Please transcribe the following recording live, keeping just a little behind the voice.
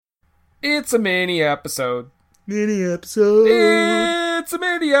It's a mini episode. Mini episode. It's a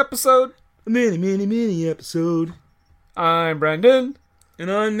mini episode. A mini episode. I'm Brendan.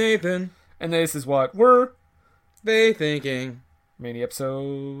 And I'm Nathan. And this is what we're They thinking. mini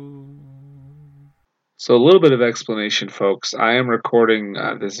episode. So a little bit of explanation, folks. I am recording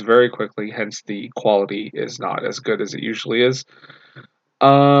this very quickly, hence the quality is not as good as it usually is.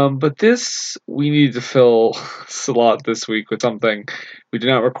 But this, we need to fill slot this week with something. We did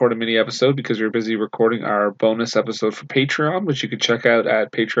not record a mini episode because we were busy recording our bonus episode for Patreon, which you can check out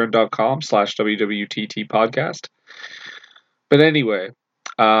at patreon.com/WWTT podcast. But anyway,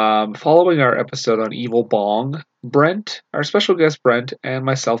 following our episode on Evil Bong, Brent, our special guest Brent, and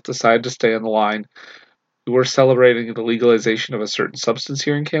myself decided to stay on the line. We were celebrating the legalization of a certain substance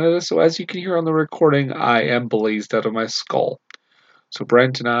here in Canada, so as you can hear on the recording, I am blazed out of my skull. So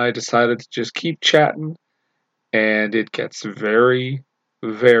Brent and I decided to just keep chatting, and it gets very,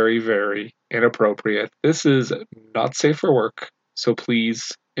 very, very inappropriate. This is not safe for work, so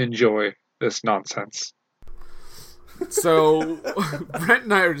please enjoy this nonsense. So, Brent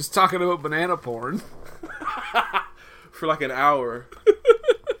and I are just talking about banana porn. For like an hour.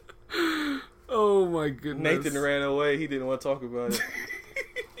 Oh my goodness. Nathan ran away. He didn't want to talk about it.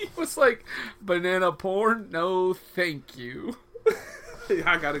 He was like, banana porn? No, thank you.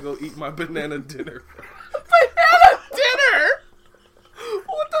 I gotta go eat my banana dinner. Banana dinner?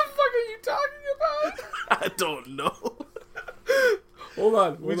 What the fuck are you talking about? I don't know. Hold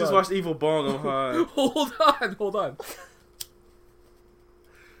on. We just watched Evil Bong on high. Hold on.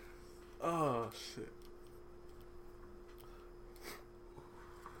 Oh, shit.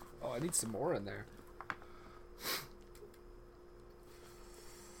 Oh, I need some more in there.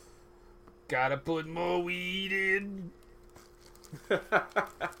 Gotta put more weed in.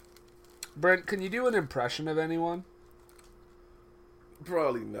 Brent, can you do an impression of anyone?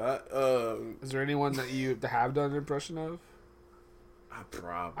 Probably not. Is there anyone that you have done an impression of?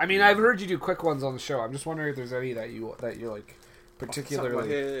 Probably. I mean, I've heard you do quick ones on the show. I'm just wondering if there's any that you're like particularly. Off the top of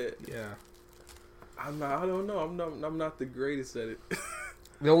my head, yeah. I don't know. I'm not the greatest at it.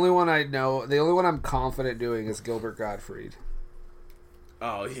 The only one I know, the only one I'm confident doing is Gilbert Gottfried.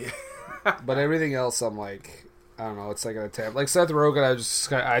 Oh yeah. But everything else, I'm like, I don't know. It's like an attempt. Like Seth Rogen,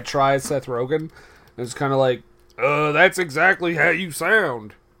 I tried Seth Rogen. And it's kind of like, that's exactly how you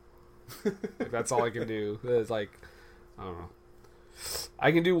sound. Like, that's all I can do. It's like, I don't know.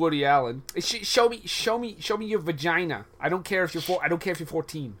 I can do Woody Allen. Show me your vagina. I don't care if you're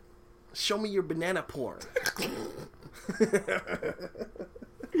 14. Show me your banana porn.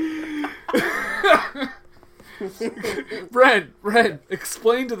 Brent,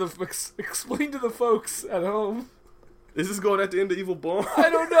 explain to the folks at home. Is this going at the end of Evil Bong? I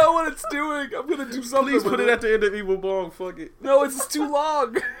don't know what it's doing. I'm gonna do something. Please put it at the end of Evil Bong. Fuck it. No, it's too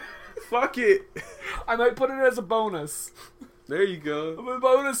long. Fuck it. I might put it as a bonus. There you go. A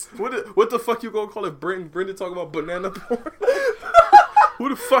bonus. What the fuck you gonna call it? Brendan talking about banana porn? Who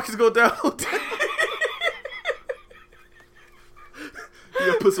the fuck is gonna download that? You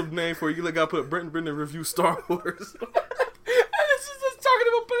gotta put some name for it. You gotta put Brendan review Star Wars. And this is just talking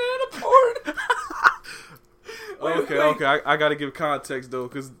about banana porn. Okay. I gotta give context though,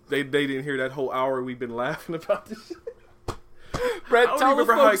 because they didn't hear that whole hour we've been laughing about this shit. Brett, I don't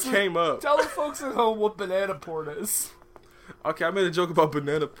remember how it came up. Tell the folks at home what banana porn is. Okay, I made a joke about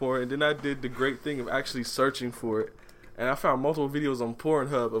banana porn, and then I did the great thing of actually searching for it. And I found multiple videos on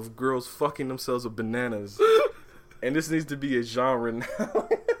Pornhub of girls fucking themselves with bananas. And this needs to be a genre now.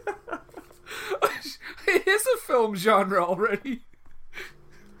 It is a film genre already.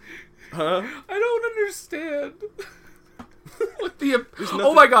 Huh? I don't understand.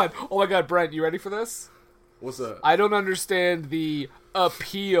 Oh my god, Brent, you ready for this? What's up? I don't understand the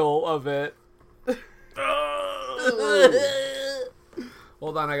appeal of it.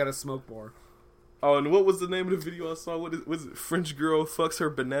 Hold on, I gotta smoke more. Oh, and what was the name of the video I saw? Was it French girl fucks her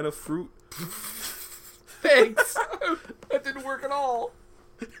banana fruit? Thanks. That didn't work at all.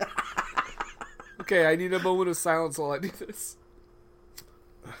 Okay, I need a moment of silence while I do this.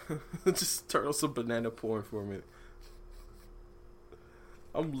 Just turn on some banana porn for a minute.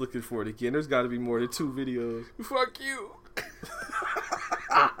 I'm looking for it again. There's got to be more than 2 videos. Fuck you.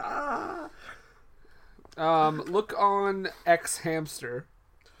 Look on X Hamster.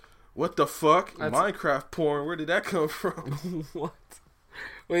 What the fuck? Minecraft porn. Where did that come from? What?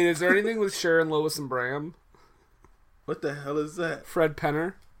 Wait, is there anything with Sharon, Lois, and Bram? What the hell is that? Fred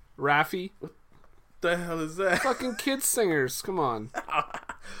Penner? Raffi? What the hell is that? Fucking kids singers. Come on.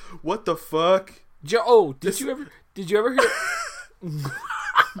 What the fuck? Did you ever hear?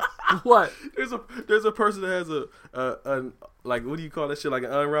 What? There's a person that has a like what do you call that shit? Like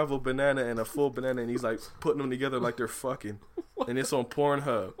an unraveled banana and a full banana, and he's like putting them together like they're fucking. And it's on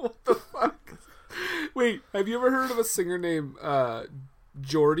Pornhub. What the fuck? Wait, have you ever heard of a singer named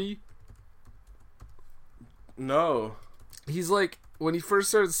Jordy? No. He's like, when he first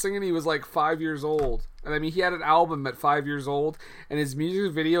started singing, he was like 5 years old. And I mean, he had an album at 5 years old, and his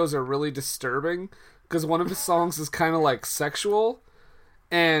music videos are really disturbing because one of his songs is kind of like sexual,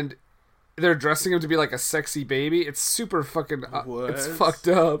 and they're dressing him to be like a sexy baby. It's super fucking, it's fucked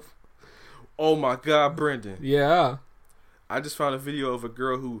up. Oh my God, Brendan. Yeah. I just found a video of a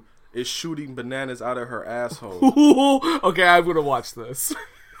girl who is shooting bananas out of her asshole. Okay, I'm gonna watch this.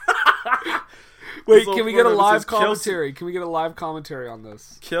 Wait, can we get a live commentary? Can we get a live commentary on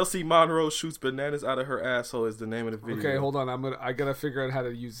this? Kelsey Monroe shoots bananas out of her asshole is the name of the video. Okay, hold on. I gotta figure out how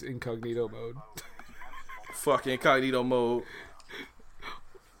to use incognito mode. Fuck incognito mode.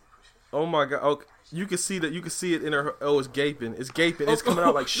 Oh my God. Okay. You can see that. You can see it in her. Oh, it's gaping. It's gaping. It's coming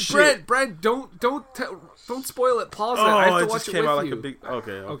out like shit. Brent, don't spoil it. Pause it. I have to watch it with like you. a big.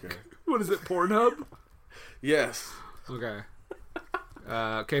 Okay. What is it? Pornhub? Yes. Okay.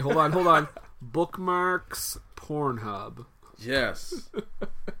 Okay, hold on. Bookmarks Pornhub. Yes.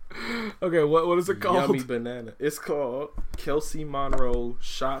 Okay, what is it called? Yummy banana. It's called Kelsey Monroe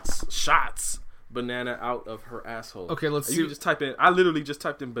shots banana out of her asshole. Okay, let's see. You just type in. I literally just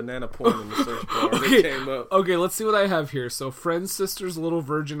typed in banana porn in the search bar. Okay. It came up. Okay, let's see what I have here. So, friend's sister's little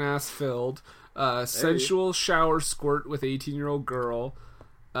virgin ass filled. Sensual shower squirt with 18-year-old girl.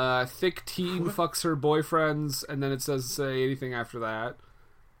 Thick teen fucks her boyfriends, and then it says say anything after that.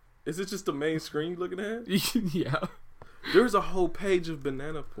 Is it just the main screen looking at? Yeah. There's a whole page of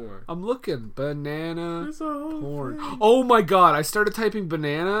banana porn. I'm looking. Banana There's a whole porn. page. Oh my God, I started typing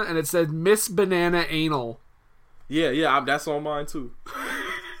banana, and it said Miss Banana Anal. Yeah, that's on mine too.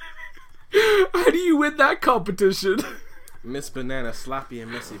 How do you win that competition? Miss Banana sloppy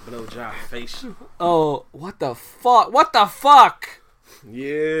and messy blowjob face. Oh, what the fuck? What the fuck?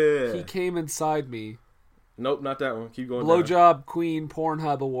 Yeah. He came inside me. Nope, not that one. Keep going. Blowjob Queen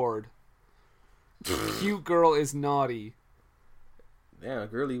Pornhub Award. Cute girl is naughty. Damn,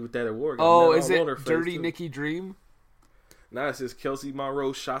 girlie with that award. Oh, is it Dirty Nikki Dream? Nah, it says Kelsey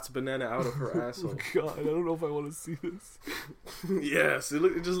Monroe shots banana out of her asshole. God, I don't know if I want to see this. Yes, it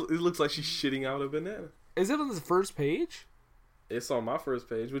looks like she's shitting out a banana. Is it on the first page? It's on my first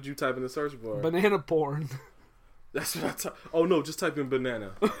page. What'd you type in the search bar? Banana porn. That's what I type. Oh no, just type in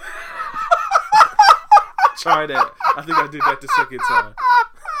banana. Try that. I think I did that the second time.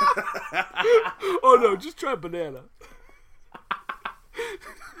 Oh no, just try banana.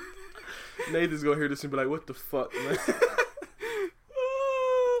 Nathan's gonna hear this and be like, "What the fuck, man?"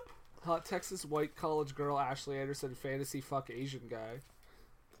 Hot Texas white college girl Ashley Anderson fantasy fuck Asian guy.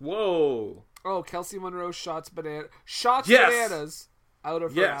 Whoa. Oh, Kelsey Monroe shots bananas out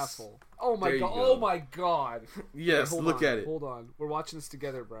of her asshole. Oh my god. Oh my god. Yes, okay, look at it. Hold on. We're watching this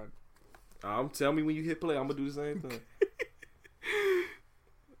together, Brent. Tell me when you hit play. I'm gonna do the same thing.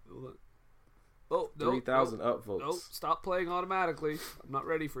 Oh, 3,000 upvotes. Nope, stop playing automatically. I'm not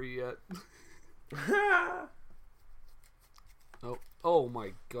ready for you yet. Oh, oh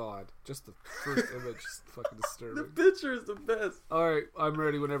my god. Just the first image is fucking disturbing. The picture is the best. Alright, I'm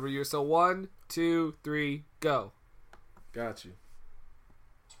ready whenever you're. So 1, 2, 3, go. Got you.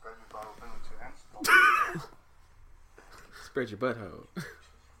 Spread your butthole.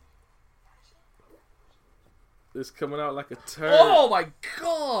 It's coming out like a turd. Oh my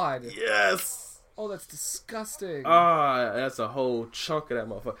god! Yes! Oh, that's disgusting. That's a whole chunk of that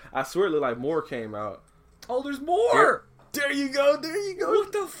motherfucker. I swear it looked like more came out. Oh, there's more! There you go, there you go.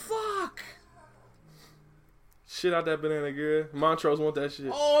 What the fuck? Shit out that banana, girl. Montrose want that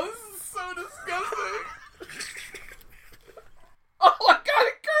shit. Oh, this is so disgusting. Oh my god,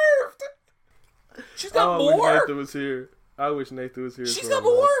 it curved! She's got more? I wish Nathan was here. I wish Nathan was here. She's got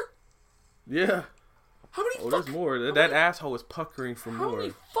more? Yeah. How many there's more. That asshole is puckering for more. How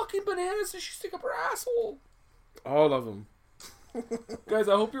many fucking bananas does she stick up her asshole? All of them. Guys,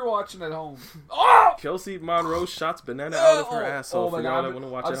 I hope you're watching at home. Oh! Kelsey Monroe shots banana out of her asshole. Oh my for god, y'all that want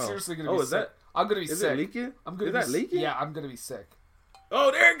to watch I'm at home. seriously gonna be sick. I'm gonna be sick. Is it leaking? Is that leaking? Yeah, I'm gonna be sick.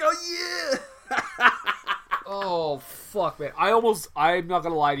 Oh, there it go. Yeah. Oh fuck, man! I'm not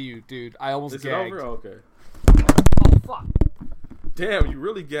gonna lie to you, dude. I almost Is gagged. it over? Okay. Oh fuck! Damn, you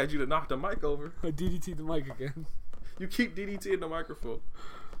really gagged. You to knock the mic over. I DDT'd the mic again. You keep DDTing the microphone.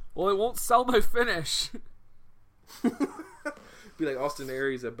 Well, it won't sell my finish. Be like Austin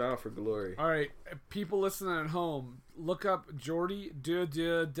Aries at Bound for Glory. All right, people listening at home, look up Jordy de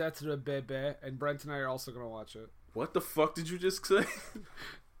d'etre bébé, and Brent and I are also gonna watch it. What the fuck did you just say?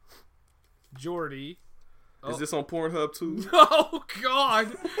 Jordy Is this on Pornhub too? Oh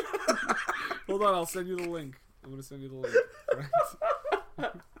God! Hold on, I'll send you the link. I'm gonna send you the link.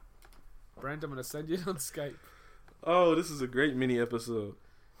 Brent, Brent, I'm gonna send you it on Skype. Oh, this is a great mini episode.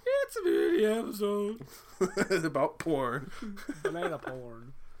 It's a mini episode. It's about porn. Banana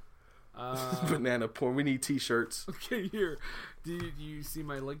porn. Banana porn. We need t-shirts. Okay, here. Do you see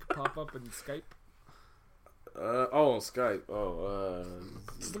my link pop up in Skype? On Skype.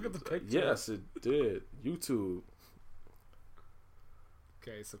 Just look at the picture. Yes, it did. YouTube.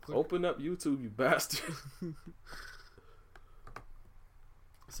 Okay, so click. Open up YouTube, you bastard.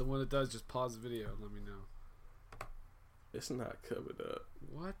 So when it does, just pause the video and let me know. It's not coming up.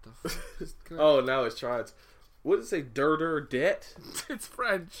 What the fuck? Oh, now it's trying to... What did it say? Debt? It's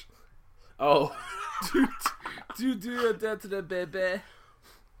French. Oh. Do your debt to the baby.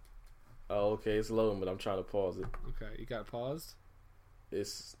 Oh, okay. It's loading, but I'm trying to pause it. Okay, you got it paused?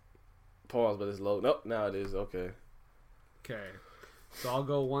 It's paused, but it's loading. Nope, now it is. Okay. Okay. So I'll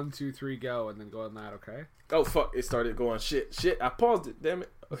go 1, 2, 3, go, and then go on that, okay? Oh, fuck. It started going shit. I paused it. Damn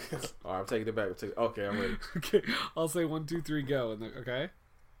it. Okay. All right, I'm taking it back. Okay, I'm ready. Okay, I'll say 1, 2, 3, go, and then, okay?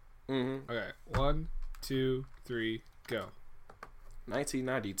 Mm-hmm. Okay, 1, 2, 3, go.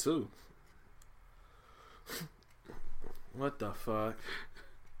 1992. What the fuck?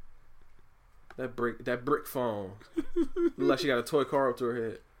 That brick phone. Look like she got a toy car up to her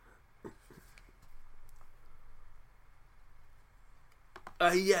head.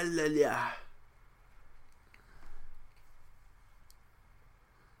 Yeah.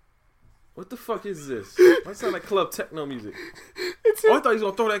 What the fuck is this? That sound like club techno music. Oh, I thought he was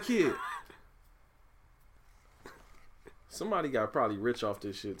gonna throw that kid. Somebody got probably rich off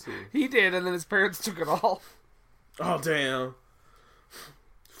this shit too. He did, and then his parents took it all. Oh damn!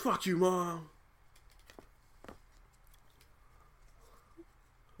 Fuck you, mom.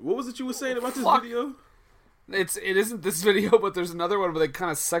 What was it you were saying about this video? It isn't this video, but there's another one where they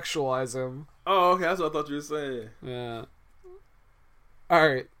kind of sexualize him. Oh, okay, that's what I thought you were saying. Yeah. All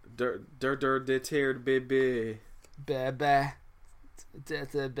right. Teared baby. Baby.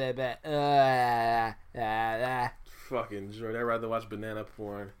 Fucking Jordan, I'd rather watch banana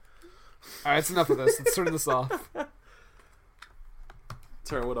porn. All right, it's enough of this. Let's turn this off.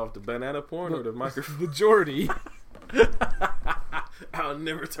 Turn what off? The banana porn or the microphone? Majority. I'll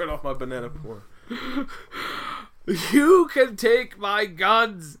never turn off my banana porn. You can take my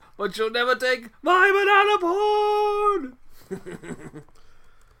guns, but you'll never take my banana porn.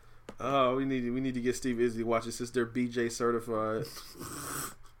 Oh, we need to get Steve Izzy to watch it since they're BJ certified.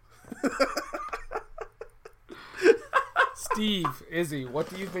 Steve, Izzy, what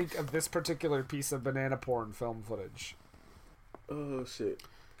do you think of this particular piece of banana porn film footage? Oh shit!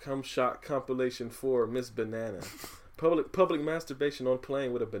 Cum shot compilation 4 Miss Banana. Public masturbation on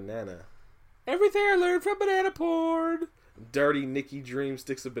plane with a banana. Everything I learned from banana porn. Dirty Nikki Dream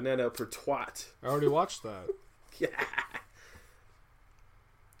sticks a banana up her twat. I already watched that. Yeah.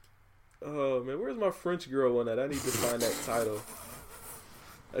 Oh man, where's my French girl on that? I need to find that title.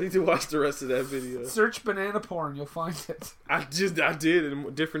 I need to watch the rest of that video. Search banana porn, you'll find it. I did,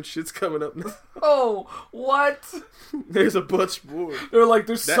 and different shit's coming up now. Oh, what? There's a bunch more. They're like,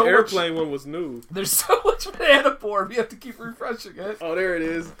 there's That so airplane much. one was new. There's so much banana porn. We have to keep refreshing it. Oh, there it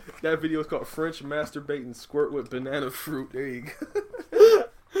is. That video is called French Masturbating Squirt with Banana Fruit. There you go.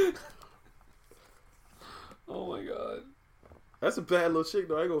 Oh my god. That's a bad little chick,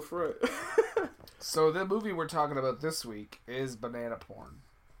 though. I go front. So the movie we're talking about this week is Banana Porn.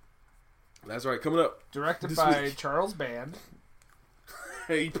 That's right. Coming up. Directed This by week. Charles Band.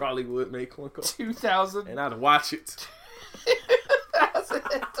 He probably would make one call. 2000. And I'd watch it.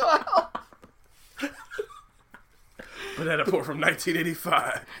 2012. Banana Porn from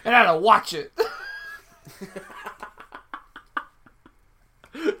 1985. And I had to watch it.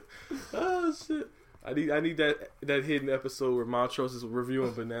 Oh, shit. I need that hidden episode where Montrose is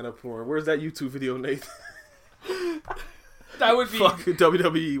reviewing banana porn. Where's that YouTube video, Nathan? That would be... Fuck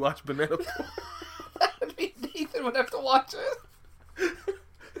WWE, watch banana porn. That would be Nathan would have to watch it.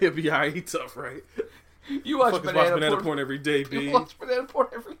 He'll be alright, he tough, right? You watch Fuckers banana, watch banana porn every day, B. You watch banana porn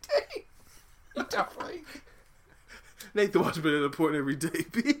every day. You definitely... Nathan watch banana porn every day,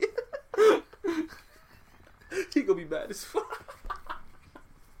 B. He gonna be mad as fuck.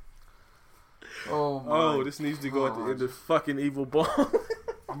 Oh my Oh, this needs to go at the end of fucking Evil Bong.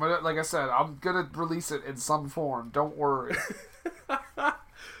 I'm gonna, like I said, I'm gonna release it in some form. Don't worry.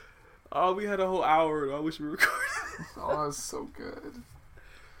 Oh, we had a whole hour. I wish we recorded. Oh, that was so good.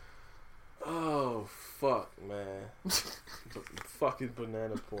 Oh, fuck, man. Fucking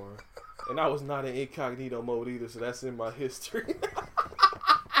banana porn. And I was not in incognito mode either, so that's in my history.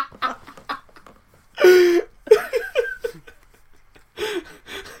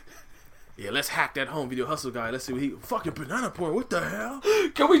 Yeah, let's hack that home video hustle guy. Let's see what he fucking banana porn. What the hell?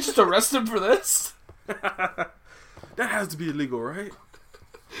 Can we just arrest him for this? That has to be illegal, right?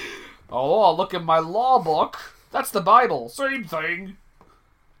 Oh, I'll look in my law book. That's the Bible. Same thing.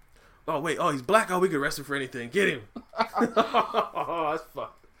 Oh wait, oh he's black. Oh, we can arrest him for anything. Get him. Oh, that's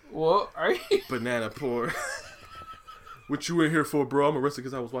fucked. What? Are you? Banana porn. What you in here for, bro? I'm arrested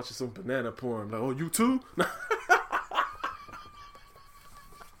because I was watching some banana porn. I'm like, oh, you too?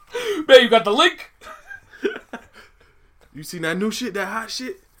 Man, you got the link? You seen that new shit? That hot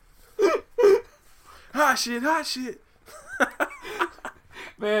shit? Hot shit.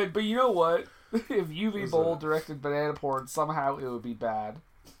 Man, but you know what? If UV What's Bowl that? directed banana porn, somehow it would be bad.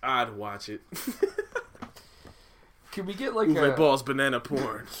 I'd watch it. Can we get like Uwe a... Ball's banana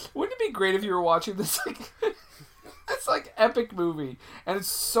porn. Wouldn't it be great if you were watching this like... It's like epic movie, and it's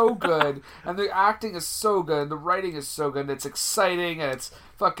so good, and the acting is so good, and the writing is so good, and it's exciting, and it's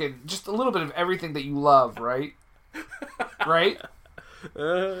fucking just a little bit of everything that you love, right? Right?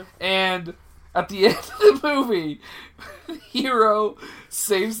 And at the end of the movie, the hero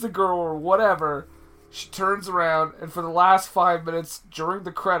saves the girl or whatever. She turns around, and for the last 5 minutes during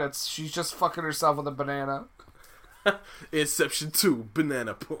the credits, she's just fucking herself with a banana. Inception 2,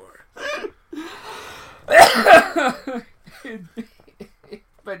 banana porn.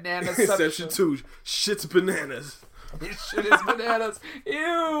 Banana Inception 2, shit's bananas. This shit is bananas.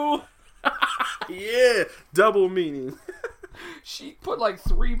 Ew. Yeah, double meaning. She put like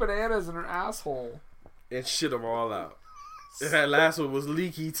 3 bananas in her asshole. And shit them all out. And that last one was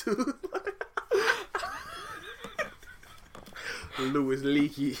leaky too. Louis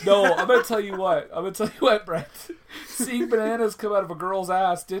leaky. No, I'm gonna tell you what, Brent. Seeing bananas come out of a girl's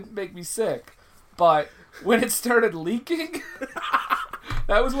ass didn't make me sick. But when it started leaking,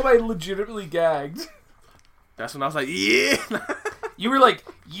 that was when I legitimately gagged. That's when I was like, yeah. You were like,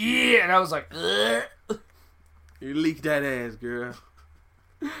 yeah, and I was like, ugh. You leak that ass, girl.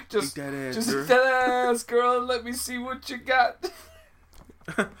 Just Leak that ass, just girl. that ass, girl, and let me see what you got.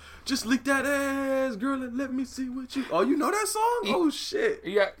 Just leak that ass, girl, and let me see what you... Oh, you know that song? Oh, shit.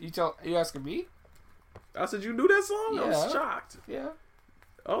 Are you asking me? I said you knew that song? I Yeah. was shocked. Yeah.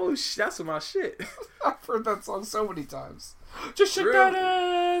 Oh, that's my shit. I've heard that song so many times. Just shake Really? that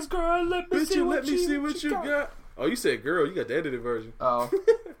ass, girl. Let me Bitch, see you what let me see what you got. Oh, you said girl. You got the edited version. Oh,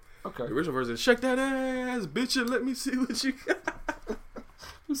 okay. The original version, shake that ass, bitch, and let me see what you got.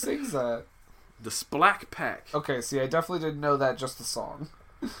 Who sings that? The Splack Pack. Okay, see, I definitely didn't know that. Just the song.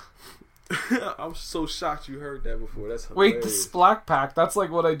 I'm so shocked you heard that before. That's Wait, hilarious. the Splack Pack. That's like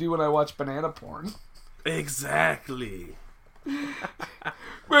what I do when I watch banana porn. Exactly. Man,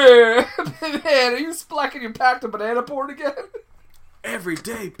 are you splacking your pack to banana porn again? Every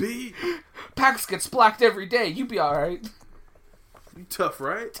day, B. Packs get splacked every day. You be alright. You tough,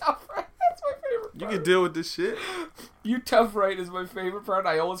 right? Tough right? That's my favorite You part. can deal with this shit. You tough right is my favorite part.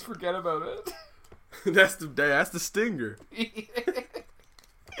 I always forget about it. That's the stinger.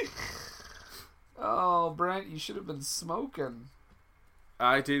 Oh, Brent, you should have been smoking.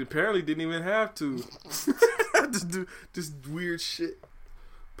 I apparently didn't even have to. Just do this weird shit.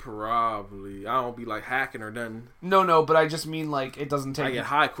 Probably. I don't be like hacking or nothing. No, but I just mean like it doesn't take. I get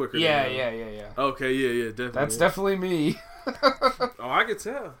high quicker. Yeah, than yeah. Okay, yeah, definitely. That's definitely me. Oh, I can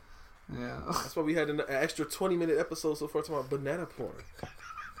tell. Yeah. That's why we had an extra 20-minute episode so far talking about banana porn.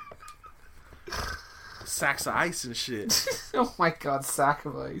 Sacks of ice and shit. Oh my god, sack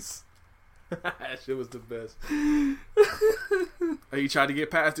of ice. That shit was the best. And you tried to get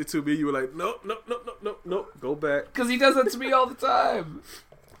past it to me. You were like, nope. Go back. Because he does that to me all the time.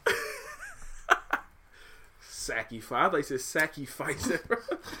 Sacky fight. I thought you said sacky fights.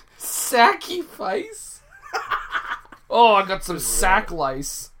 Sacrifice? Oh, I got some sack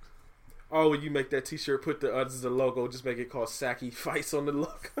lice. Oh, when you make that t-shirt, put the as the logo, just make it called Sacky Fights on the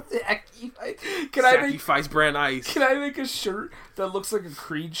logo. Sacrifice. Sacky Fights brand ice. Can I make a shirt that looks like a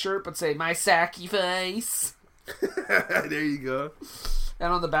Creed shirt but say my sacrifice? There you go.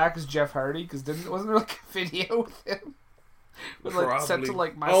 And on the back is Jeff Hardy because wasn't there like a video with him? With like sent to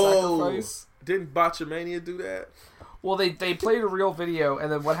like my sacrifice. Didn't Botchamania do that? Well, they played a real video,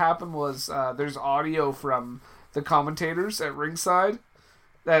 and then what happened was there's audio from the commentators at ringside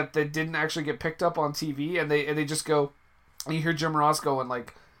that didn't actually get picked up on TV, and they just go, and you hear Jim Ross going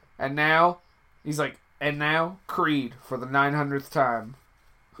like, and now, he's like, and now Creed for the 900th time,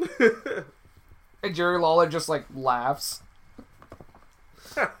 and Jerry Lawler just like laughs.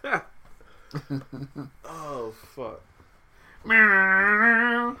 Oh fuck.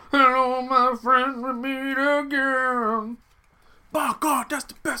 Hello, my friend, we meet again. By God, that's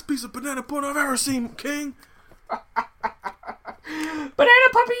the best piece of banana porn I've ever seen, King. Banana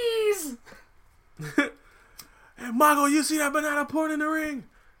puppies! Hey, Michael, you see that banana porn in the ring?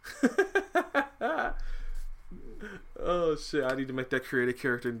 Oh shit! I need to make that creative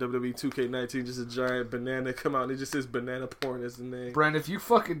character in WWE 2K19 just a giant banana come out and it just says banana porn as the name. Brent, if you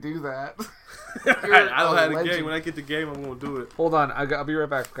fucking do that, I don't have the game. When I get the game, I'm gonna do it. Hold on, I'll be right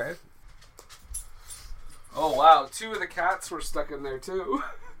back. Okay. Oh wow, 2 of the cats were stuck in there too.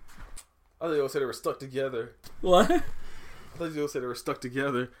 I thought you were gonna say they were stuck together. What? I thought you were gonna say they were stuck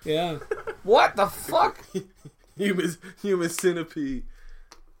together. Yeah. What the fuck? Human centipede.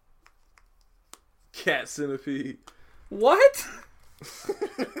 Cat centipede. What?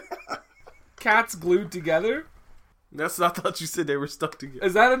 Cats glued together? I thought you said they were stuck together.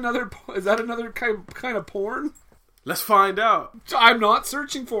 Is that another kind of porn? Let's find out. I'm not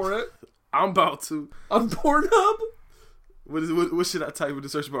searching for it. I'm about to. On Pornhub? What should I type in the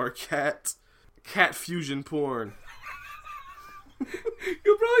search bar? Cat fusion porn.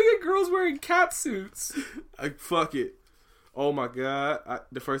 You'll probably get girls wearing cat suits. Fuck it. Oh my god.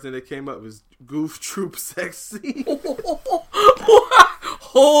 The first thing that came up was Goof Troop sex scene.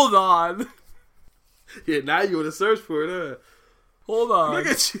 Hold on. Yeah, now you want to search for it, huh? Hold on. Look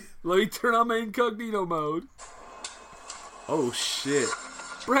at you. Let me turn on my incognito mode. Oh shit.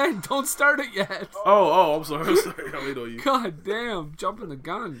 Brad, don't start it yet. Oh, I'm sorry. I'll wait on you. God damn, jumping the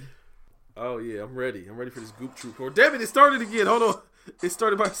gun. Oh yeah, I'm ready. I'm ready for this Goop Troop porn. Damn it, it started again. Hold on. It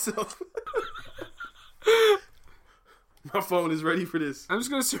started by itself. My phone is ready for this. I'm just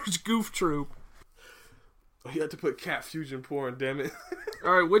gonna search Goof Troop. Oh, you have to put cat fusion porn, damn it.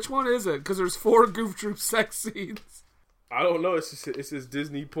 Alright, which one is it? Because there's 4 Goof Troop sex scenes. I don't know. It says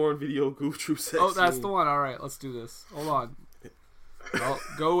Disney porn video Goof Troop sex Oh, that's scene. the one. Alright, let's do this. Hold on. Oh,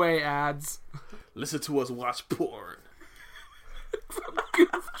 go away, ads. Listen to us watch porn. From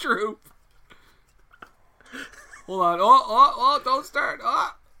Goof Troop. Hold on. Oh, don't start.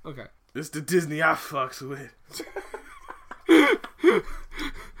 Oh. Okay. This the Disney I fucks with.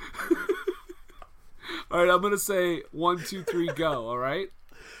 Alright, I'm gonna say 1, 2, 3, go, alright?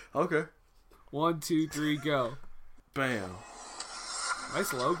 Okay. 1, 2, 3, go. Bam.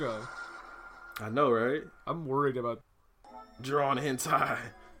 Nice logo. I know, right? I'm worried about... Drawn hentai.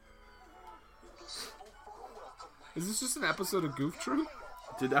 Is this just an episode of Goof Troop?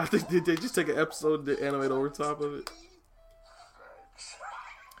 Did they just take an episode to animate over top of it?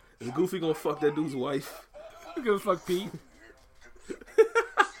 Is Goofy gonna fuck that dude's wife? I'm gonna fuck Pete.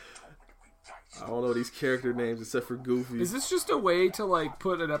 I don't know these character names except for Goofy. Is this just a way to, like,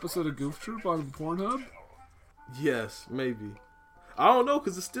 put an episode of Goof Troop on Pornhub? Yes, maybe. I don't know,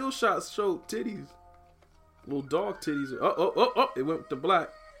 because the still shots show titties. Little dog titties. Oh, it went to black.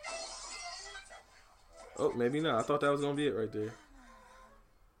 Oh, maybe not. I thought that was going to be it right there.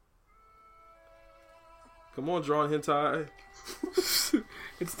 Come on, drawn hentai.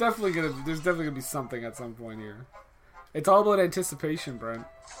 It's definitely gonna... There's definitely gonna be something at some point here. It's all about anticipation, Brent.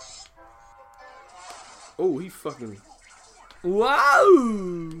 Oh, he fucking... Wow!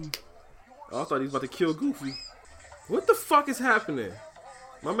 Oh, I thought he was about to kill Goofy. What the fuck is happening?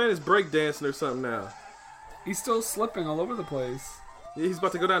 My man is breakdancing or something now. He's still slipping all over the place. Yeah, he's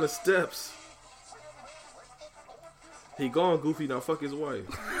about to go down the steps. He gone, Goofy. Now fuck his wife.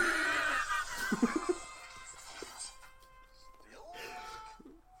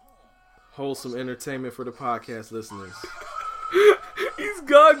 Wholesome entertainment for the podcast listeners. He's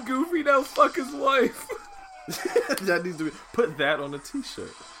gone, Goofy. Now fuck his wife. That needs to be put that on a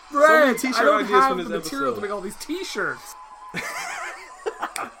t-shirt. Brent, So many t-shirt I don't ideas have from the this material episode. to make all these t-shirts.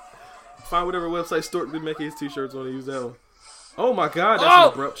 Find whatever website Stork did make his t-shirts on and use that one. Oh my god, that's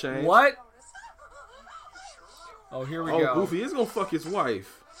an abrupt change. What? Oh, here we go. Oh, Goofy is gonna fuck his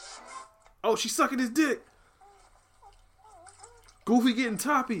wife. Oh, she's sucking his dick. Goofy getting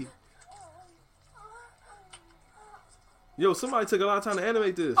toppy. Yo, somebody took a lot of time to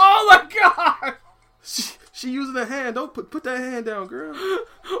animate this. Oh my god! She using her hand. Don't put that hand down, girl.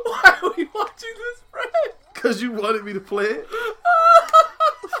 Why are we watching this, Brent? Cause you wanted me to play it.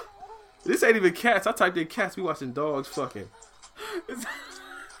 This ain't even cats. I typed in cats. We watching dogs fucking.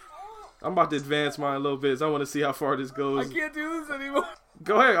 I'm about to advance mine a little bit. So I want to see how far this I goes. can't do this anymore.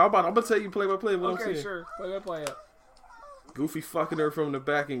 Go ahead. I'm gonna tell you play by play what I'm Okay, seeing. sure. Play it. Goofy fucking her from the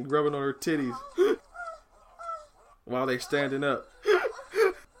back and rubbing on her titties while they're standing up.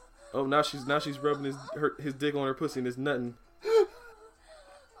 Oh, now she's rubbing his dick on her pussy and it's nothing.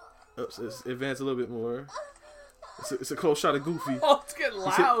 Oops, let's advance a little bit more. It's a close shot of Goofy. Oh, it's getting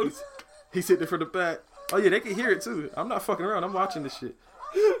loud. He's hitting it from the back. Oh yeah, they can hear it too. I'm not fucking around. I'm watching this shit.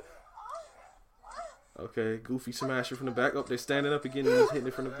 Okay, Goofy smasher from the back. Oh, they're standing up again and he's hitting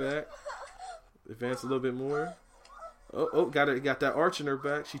it from the back. Advance a little bit more. Oh, got that arch in her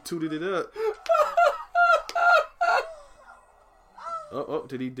back. She tooted it up. Oh,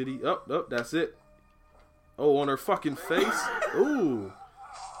 did he? Oh, that's it. Oh, on her fucking face. Ooh.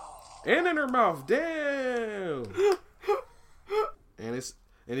 And in her mouth. Damn. And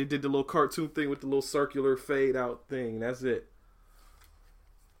he did the little cartoon thing with the little circular fade out thing. That's it.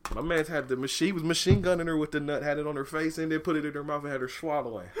 My man's had the machine. He was machine gunning her with the nut, had it on her face, and then put it in her mouth and had her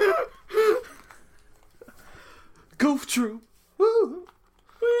swallowing. Goof Troop. Woo.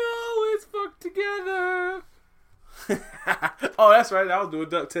 We always fuck together. Oh, that's right. I was doing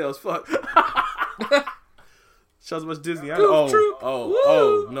DuckTales. Fuck. Shows much Disney. No.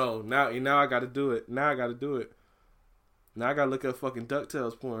 Now I gotta do it. Now I gotta look up fucking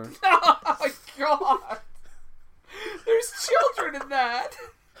DuckTales porn. Oh my god. There's children in that.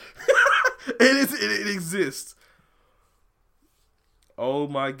 It exists. Oh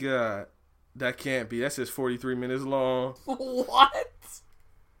my god. That can't be. That says 43 minutes long. What?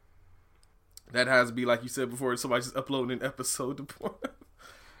 That has to be, like you said before, somebody's just uploading an episode to porn.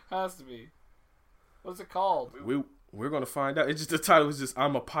 Has to be. What's it called? We're gonna find out. It's just the title is just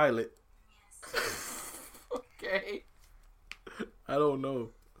I'm a pilot. Okay. I don't know.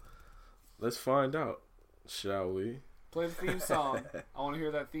 Let's find out, shall we? Play the theme song. I want to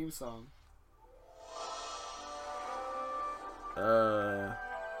hear that theme song.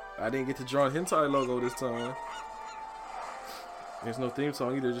 I didn't get to draw a hentai logo this time. There's no theme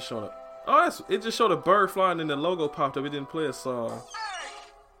song either. Just showing up. Oh, it just showed a bird flying and the logo popped up. It didn't play a song.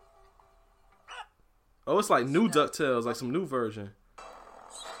 Oh, it's like new DuckTales, like some new version.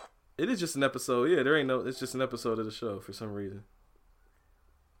 It is just an episode. Yeah, it's just an episode of the show for some reason.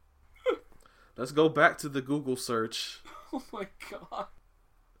 Let's go back to the Google search. Oh my god.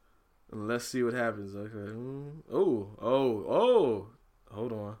 And let's see what happens. Okay. Oh.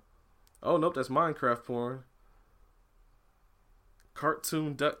 Hold on. Oh, nope, that's Minecraft porn.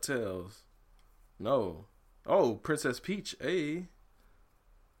 Cartoon DuckTales. No. Oh, Princess Peach. Hey.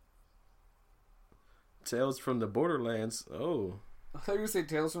 Tales from the Borderlands. Oh. I thought you were going to say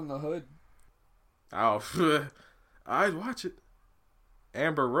Tales from the Hood. Oh. I'd watch it.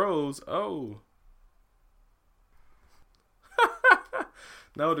 Amber Rose. Oh.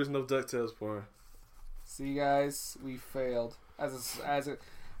 No, there's no DuckTales porn. See, guys, we failed. As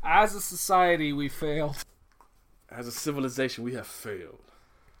a society, we failed. As a civilization, we have failed.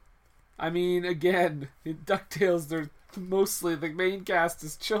 I mean, again, in DuckTales, they're mostly the main cast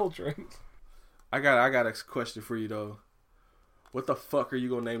is children. I got a question for you though. What the fuck are you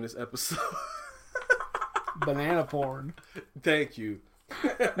gonna name this episode? Banana porn. Thank you.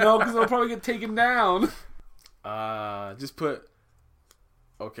 No, because it'll probably get taken down. Just put.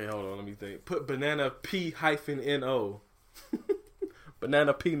 Okay, hold on. Let me think. Put banana P-N-O.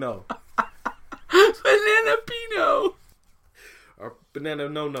 Banana Pino. Banana Pino. Or banana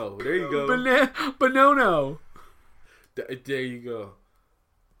no. There you go. Banono. There you go.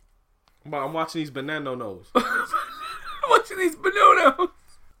 I'm watching these banana nos. I'm watching these banonos.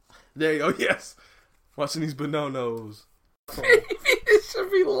 There you go. Yes. Watching these bananos. Maybe it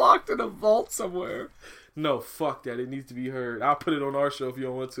should be locked in a vault somewhere. No, fuck that. It needs to be heard. I'll put it on our show if you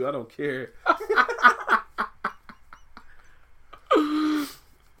don't want to. I don't care.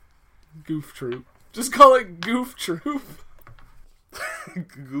 Goof Troop. Just call it Goof Troop.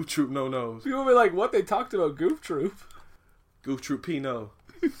 Goof Troop no. People will be like, what? They talked about Goof Troop. Goof Troop Pino.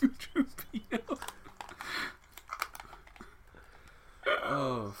 Goof Troop Pino.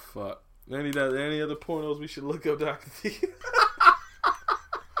 Oh, fuck. Any other pornos we should look up, Dr. T?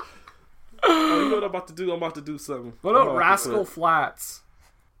 Oh, you know what I'm about to do? I'm about to do something. What about Rascal Flatts?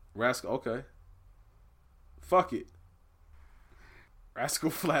 Rascal, okay. Fuck it. Rascal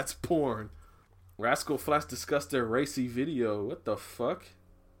Flatts porn. Rascal Flatts discussed their racy video. What the fuck?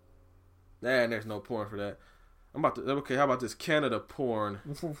 Nah, there's no porn for that. Okay, how about this Canada porn?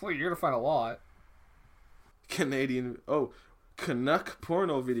 You're gonna find a lot. Canadian, Canuck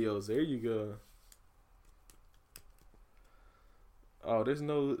porno videos. There you go. Oh,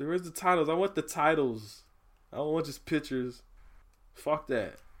 where's the titles? I want the titles. I don't want just pictures. Fuck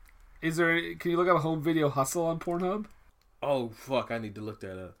that. Can you look up home video hustle on Pornhub? Oh, fuck, I need to look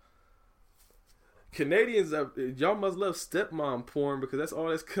that up. Canadians, y'all must love stepmom porn because that's all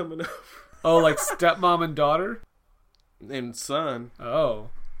that's coming up. Oh, like stepmom and daughter? And son. Oh.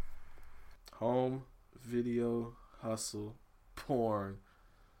 Home video hustle porn.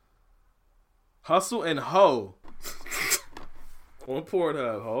 Hustle and hoe. On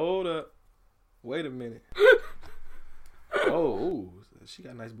Pornhub. Hold up. Wait a minute. Ooh, she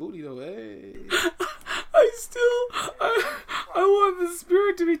got a nice booty though. Hey. I want the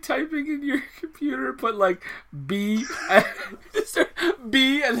spirit to be typing in your computer, put like B and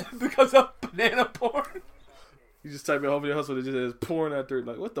B and then it becomes a banana porn. You You just type in Home Video Hustle, it just says porn after.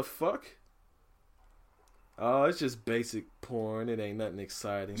 Like, what the fuck? Oh, it's just basic porn. It ain't nothing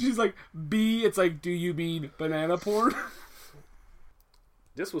exciting. She's like, B, it's like, do you mean banana porn?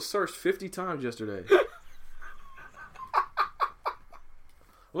 This was searched 50 times yesterday.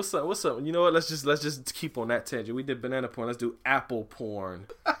 What's up? What's up? You know what? Let's just keep on that tangent. We did banana porn. Let's do Apple porn.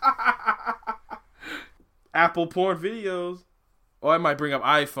 Apple porn videos. Oh, it might bring up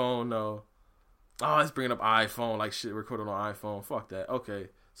iPhone. No. Oh, it's bringing up iPhone. Like shit recorded on iPhone. Fuck that. Okay.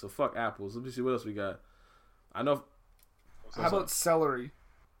 So fuck Apples. Let me see what else we got. I know. How about celery?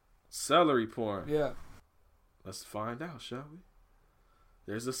 Celery porn. Yeah. Let's find out, shall we?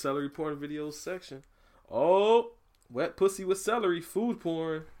 There's the celery porn videos section. Oh, wet pussy with celery, food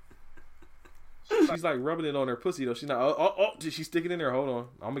porn. She's like rubbing it on her pussy though. She's not. Oh, she's sticking in there. Hold on.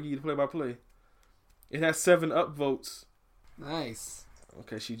 I'm gonna give you the play-by-play. It has 7 upvotes. Nice.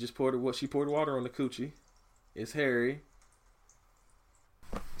 Okay, she poured water on the coochie. It's hairy.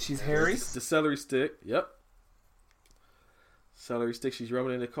 She's hairy? The celery stick. Yep. Celery stick. She's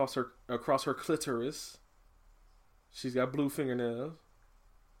rubbing it across her clitoris. She's got blue fingernails.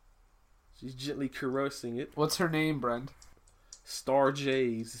 She's gently caressing it. What's her name, Brent? Star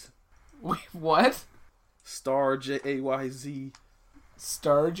J's. Wait, what? Star Jayz.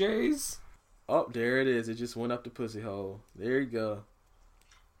 Star J's? Oh, there it is. It just went up the pussy hole. There you go.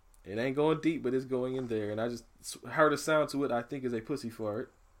 It ain't going deep, but it's going in there. And I just heard a sound to it I think is a pussy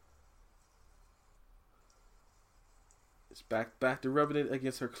fart. It's back to rubbing it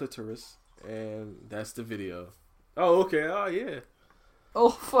against her clitoris. And that's the video. Oh, okay. Oh, yeah. Oh,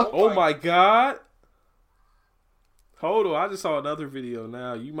 fuck. Oh, my God. Hold on. I just saw another video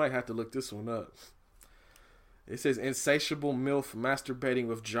now. You might have to look this one up. It says insatiable MILF masturbating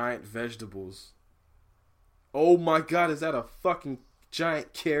with giant vegetables. Oh, my God. Is that a fucking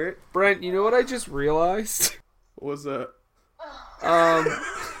giant carrot? Brent, you know what I just realized? What's that?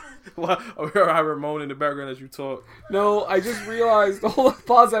 Well, I heard Ramon in the background as you talk. No, I just realized. Hold on,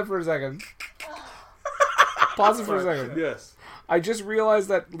 pause that for a second. Pause it for a second. Yes. I just realized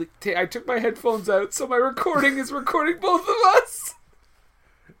that I took my headphones out, so my recording is recording both of us.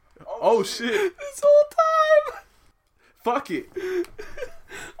 Oh, shit. This whole time. Fuck it.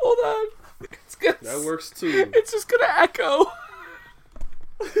 Hold on. That works too. It's just gonna echo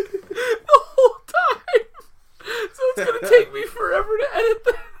the whole time. So it's gonna take me forever to edit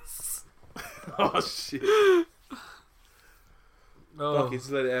this. Oh, shit. Oh. Fuck it,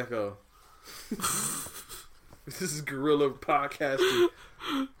 just let it echo. This is guerrilla podcasting.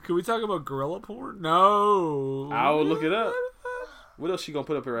 Can we talk about gorilla porn? No. I'll look it up. What else she gonna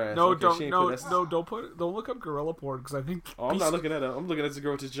put up her ass? No, Okay, don't look up gorilla porn because I think. Oh, I'm not looking at it. I'm looking at this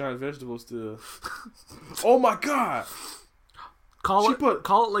girl with this giant vegetable still. Oh my God! Call it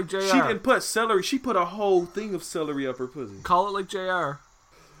like JR. She didn't put celery. She put a whole thing of celery up her pussy. Call it like JR.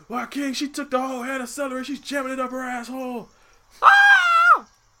 Why, King? She took the whole head of celery. She's jamming it up her asshole. Ah!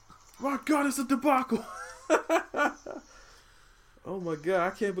 My God, it's a debacle. Oh my God,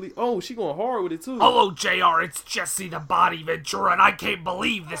 I can't believe. Oh, she going hard with it too. Hello, JR, it's Jesse the Body Ventura, and I can't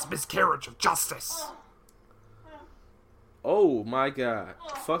believe this miscarriage of justice. Oh my God,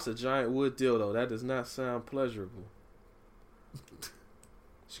 fucks a giant wood dildo. That does not sound pleasurable.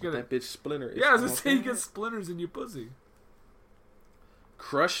 That bitch splinter. Yeah, I was gonna say you get splinters in your pussy.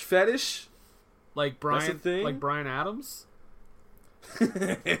 Crush fetish? Like Brian, That's a thing? like Brian Adams.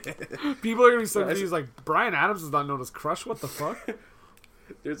 People are gonna be sending these like Brian Adams is not known as crush. What the fuck?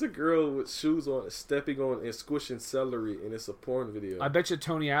 There's a girl with shoes on, stepping on and squishing celery, and it's a porn video. I bet you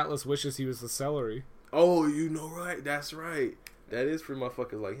Tony Atlas wishes he was the celery. Oh, you know right? That's right. That is for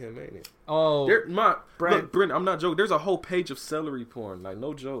motherfuckers like him, ain't it? Oh, Look, Brent, I'm not joking. There's a whole page of celery porn, like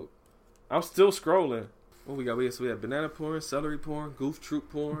no joke. I'm still scrolling. What we got? We have banana porn, celery porn, goof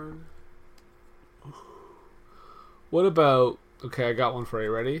troop porn. what about? Okay, I got one for you.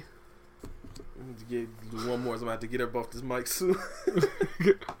 Ready? Get one more. So I'm about to get her off this mic soon.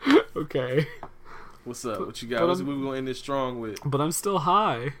 Okay. What's up? What you got? What we gonna end this strong with? But I'm still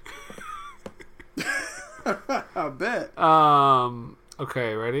high. I bet.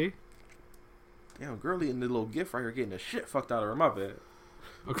 Okay, ready? Damn, girl eating the little gift right here, getting the shit fucked out of her. My bad.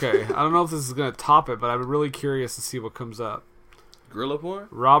 Okay, I don't know if this is gonna top it, but I'm really curious to see what comes up. Gorilla porn?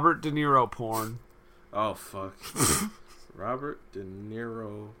 Robert De Niro porn. Oh fuck. Robert De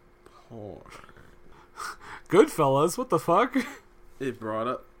Niro porn. Goodfellas, what the fuck? It brought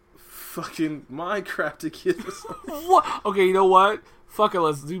up fucking Minecraft to get us. What? Okay, you know what? Fuck it,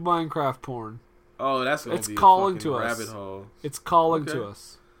 let's do Minecraft porn. Oh, that's gonna It's be calling a to fucking us. rabbit hole. It's calling to Okay.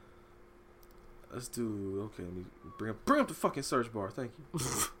 us. Let's do. Okay, let me bring up the fucking search bar. Thank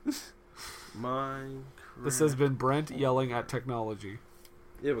you. Minecraft. This has been Brent yelling at technology.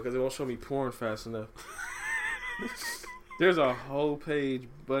 Yeah, because it won't show me porn fast enough. There's a whole page,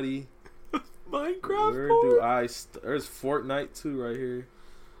 buddy. Minecraft Where porn? do I... There's Fortnite, too, right here.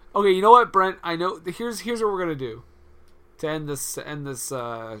 Okay, you know what, Brent? I know. Here's what we're gonna do to end this craziness.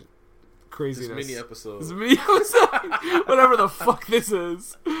 This mini episode. This mini episode. Whatever the fuck this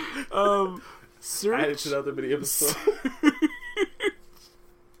is. Search. Add it to the other mini episode.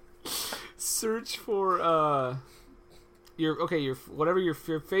 Search for your whatever your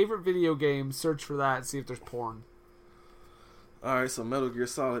favorite video game. Search for that and see if there's porn. Alright, so Metal Gear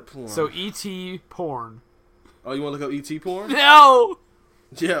Solid porn. So ET porn. Oh, you want to look up ET porn? No.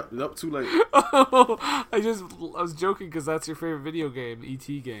 Yeah, nope, too late. I was joking because that's your favorite video game, ET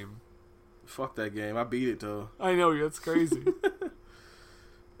game. Fuck that game. I beat it, though. I know, that's crazy.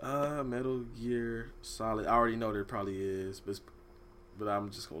 Metal Gear Solid. I already know there probably is, but I'm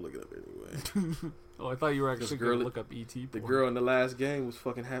just gonna look it up anyway. Oh, I thought you were actually going to look up ET porn. The girl in the last game was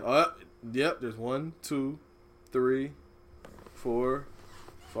fucking yep, there's 1, 2, 3, 4,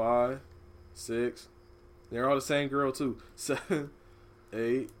 5, 6. They're all the same girl, too. 7,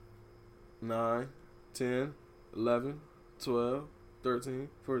 8, 9, 10, 11, 12, 13,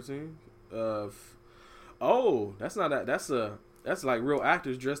 14. Oh, that's not that. That's like real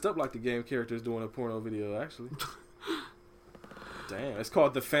actors dressed up like the game characters doing a porno video, actually. Damn, it's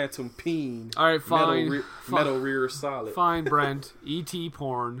called The Phantom Peen. All right, fine. Metal Rear Solid. Fine, Brent. ET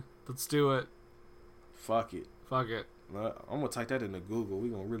porn. Let's do it. Fuck it. Fuck it. I'm gonna type that into Google. We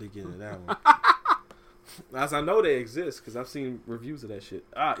gonna really get into that one. As I know they exist because I've seen reviews of that shit.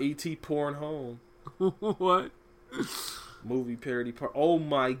 ET porn home. What? Movie parody part. Oh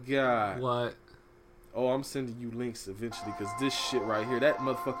my god. What? Oh, I'm sending you links eventually because this shit right here, that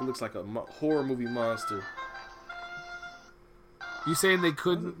motherfucker looks like a horror movie monster. You saying they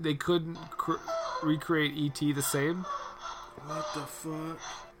couldn't recreate ET the same? What the fuck?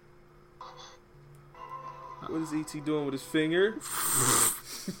 What is ET doing with his finger?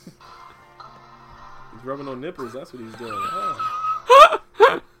 He's rubbing on nipples. That's what he's doing.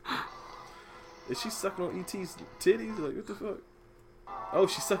 Oh. Is she sucking on ET's titties? Like, what the fuck? Oh,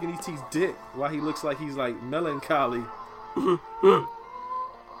 she's sucking ET's dick while he looks like he's like melancholy. Can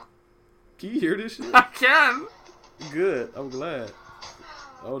you hear this shit? I can. Good. I'm glad.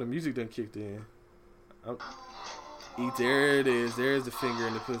 Oh, the music done kicked in. There it is. There's the finger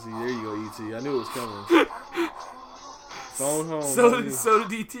in the pussy. There you go, ET. I knew it was coming. Phone home. So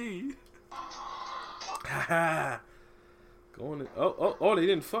did ET. Going. Oh! They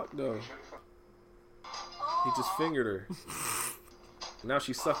didn't fuck though. He just fingered her. Now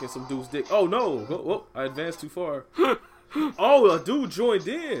she's sucking some dude's dick. Oh no! Whoa, I advanced too far. Oh, a dude joined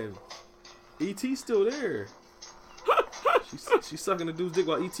in. ET's still there. She's sucking the dude's dick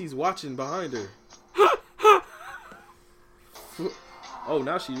while ET's watching behind her. Oh,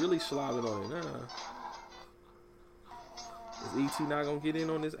 now she really slobbing on it. Is ET not gonna get in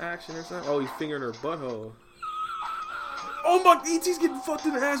on this action or something? Oh, he's fingering her butthole. Oh my! ET's getting fucked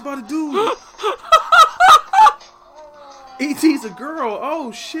in the ass by the dude. ET's a girl.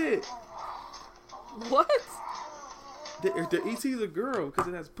 Oh shit! What? The ET's a girl because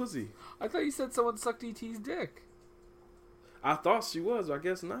it has pussy. I thought you said someone sucked ET's dick. I thought she was, but I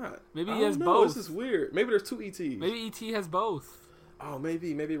guess not. Maybe I he has don't know. both. This is weird. Maybe there's two ETs. Maybe ET has both. Oh,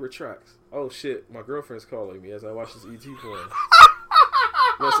 maybe it retracts. Oh shit! My girlfriend's calling me as I watch this ET porn.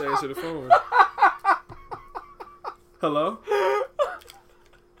 Let's answer the phone. Hello?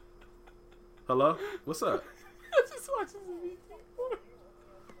 Hello? What's up? I just watched this ET porn.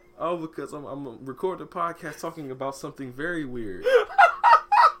 Oh, because I'm recording a podcast talking about something very weird.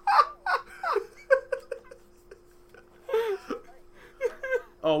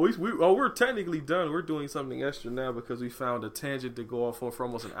 We're technically done. We're doing something extra now because we found a tangent to go off on for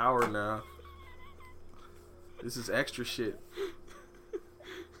almost an hour now. This is extra shit.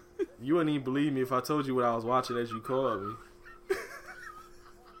 You wouldn't even believe me if I told you what I was watching as you called me.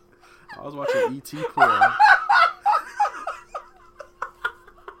 I was watching ET porn.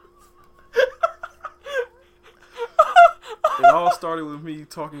 It all started with me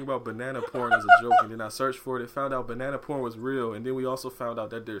talking about banana porn as a joke, and then I searched for it and found out banana porn was real, and then we also found out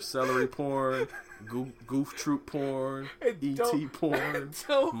that there's celery porn, goof troop porn, ET porn,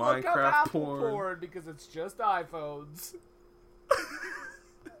 Don't Minecraft look up Apple porn. because it's just iPhones.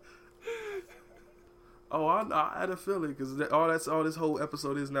 Oh, I had a feeling because all this whole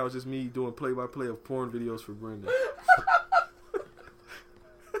episode is now is just me doing play-by-play of porn videos for Brenda.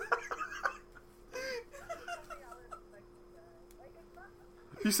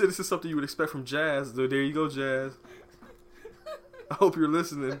 You said this is something you would expect from Jazz. So there you go, Jazz. I hope you're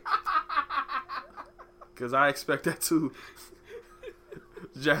listening. Because I expect that too.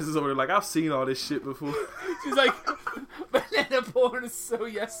 Jazz is over there like, I've seen all this shit before. She's like, banana porn is so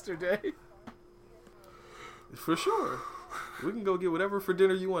yesterday. For sure. We can go get whatever for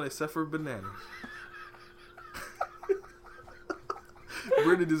dinner you want except for bananas.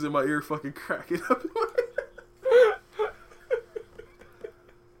 Brendan is in my ear fucking cracking up.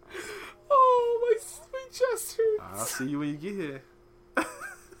 Oh, my chest hurts. I'll see you when you get here.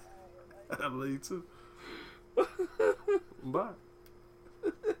 I love you too. Bye.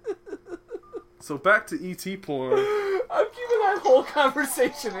 So back to ET porn. I'm keeping that whole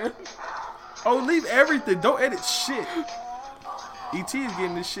conversation in. Oh, leave everything. Don't edit shit. ET is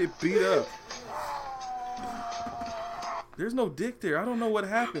getting this shit beat up. There's no dick there. I don't know what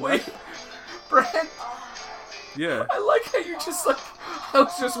happened. Wait, Brent, Yeah. I like how you're just like, I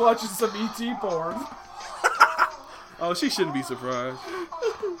was just watching some ET porn. Oh, she shouldn't be surprised.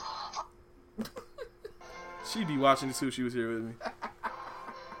 She'd be watching this too if she was here with me.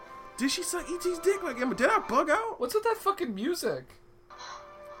 Did she suck ET's dick? Like, did I bug out? What's with that fucking music?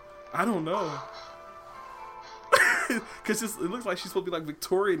 I don't know. Because it looks like she's supposed to be like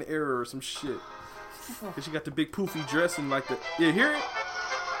Victorian era or some shit. Because she got the big poofy dress and like the... Yeah, hear it?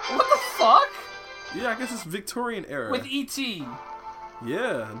 What the fuck? Yeah, I guess it's Victorian era. With E.T.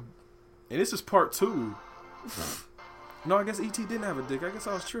 Yeah. And this is part 2. No, I guess E.T. didn't have a dick. I guess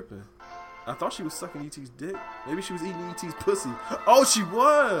I was tripping. I thought she was sucking E.T.'s dick. Maybe she was eating E.T.'s pussy. Oh, she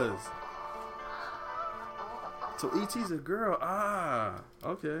was! So E.T.'s a girl. Ah,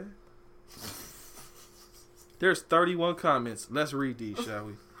 okay. There's 31 comments. Let's read these, shall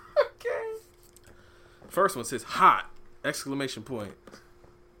we? Okay. First one says, hot! Exclamation point.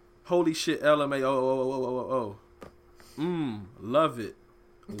 Holy shit, LMAO. Love it.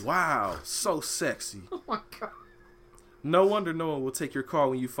 Wow, so sexy. Oh my god. No wonder no one will take your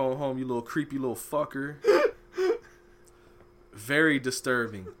call when you phone home, you little creepy little fucker. Very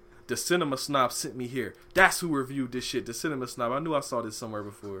disturbing. The Cinema Snob sent me here. That's who reviewed this shit. The Cinema Snob. I knew I saw this somewhere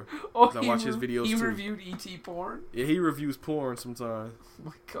before. Oh, I watch his videos he too. reviewed E.T. porn? Yeah, he reviews porn sometimes. Oh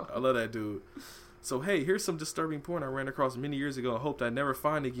my god. I love that dude. So, hey, here's some disturbing porn I ran across many years ago and hoped I'd never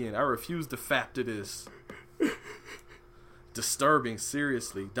find again. I refuse to fap to this. Disturbing,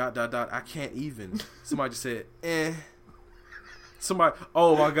 seriously. ... I can't even. Somebody just said, eh. Somebody,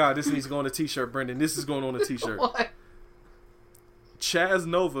 oh my god, this needs to go on a t-shirt, Brendan. This is going on a t-shirt. What? Chaz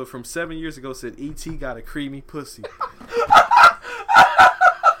Nova from 7 years ago said, E.T. got a creamy pussy.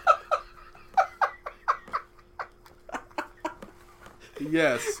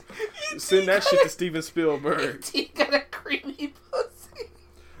 Yes. Send that shit to Steven Spielberg. E.T. got a creamy pussy.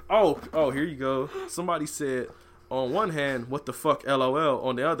 Oh, here you go. Somebody said, on one hand, what the fuck, LOL.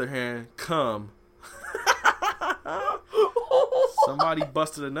 On the other hand, cum. Somebody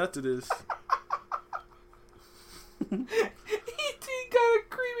busted a nut to this. E.T. got a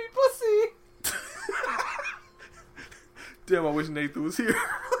creamy pussy. Damn, I wish Nathan was here.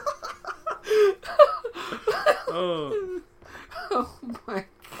 Oh my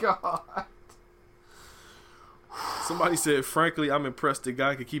god. Somebody said, frankly, I'm impressed the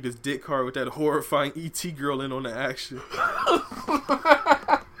guy could keep his dick hard with that horrifying E.T. girl in on the action.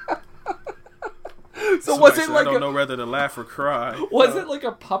 So Somebody was it said, like I don't know whether to laugh or cry. Was it like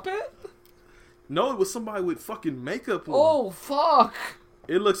a puppet? No, it was somebody with fucking makeup on. Oh fuck.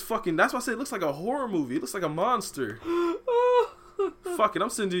 It looks fucking, that's why I said it looks like a horror movie. It looks like a monster. Fuck it, I'm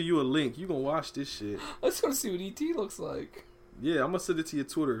sending you a link. You gonna watch this shit. I just want to see what E.T. looks like. Yeah, I'm gonna send it to your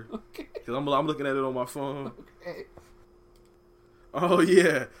Twitter. Okay. Cause I'm looking at it on my phone. Okay. Oh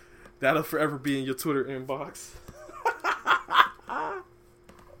yeah, that'll forever be in your Twitter inbox.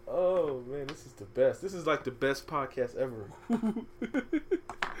 Oh man, this is the best. This is like the best podcast ever.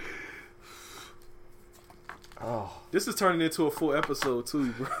 Oh, this is turning into a full episode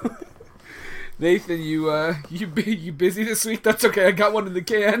too, bro. Nathan, you busy this week? That's okay. I got one in the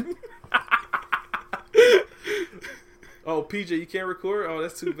can. Oh, PJ, you can't record? Oh,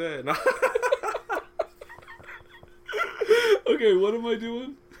 that's too bad. Okay, what am I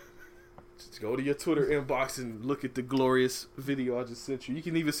doing? Just go to your Twitter inbox and look at the glorious video I just sent you. You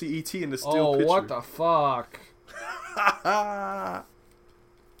can even see ET in the still picture. Oh, what the fuck?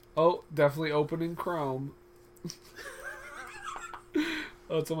 Oh, definitely opening Chrome.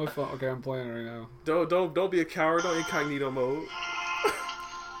 Oh, it's on my phone. Okay, I'm playing it right now. Don't be a coward. Don't incognito mode.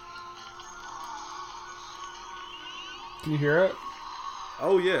 Can you hear it?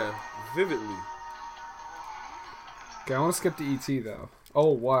 Oh yeah, vividly. Okay, I want to skip the ET though. Oh,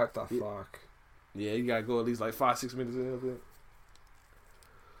 what the fuck? Yeah, you gotta go at least like 5-6 minutes in. I think.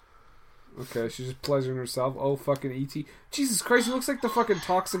 Okay, she's just pleasuring herself. Oh, fucking ET. Jesus Christ, he looks like the fucking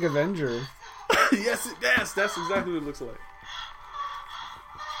Toxic Avenger. Yes, that's exactly what it looks like.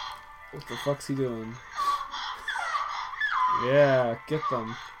 What the fuck's he doing? Yeah, get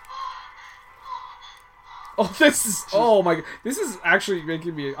them. Oh, this is... Oh my... This is actually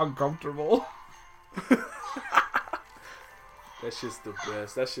making me uncomfortable. That shit's the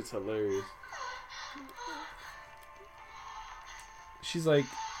best. That shit's hilarious. She's like,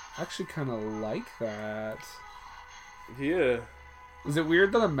 actually kind of like that. Yeah. Is it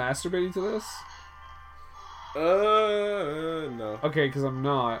weird that I'm masturbating to this? No. Okay, because I'm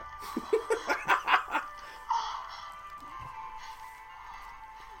not.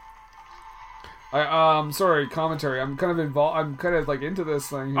 Sorry, commentary. I'm kind of involved. I'm kind of like into this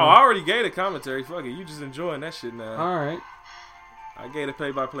thing here. Oh, I already gave the commentary. Fuck it. You just enjoying that shit now. Alright. I gave the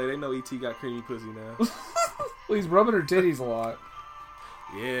play-by-play. They know E.T. got creamy pussy now. Well, he's rubbing her titties a lot.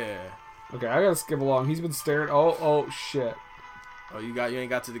 Yeah. Okay, I gotta skip along. He's been staring. Oh, shit. Oh, you ain't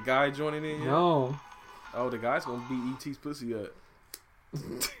got to the guy joining in yet? No. Oh, the guy's gonna beat E.T.'s pussy up.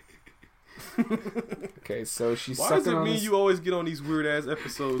 Okay, so she's Why sucking does it on mean his... you always get on these weird-ass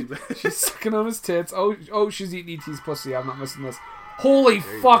episodes, man? She's sucking on his tits. Oh, she's eating E.T.'s pussy. I'm not missing this. Holy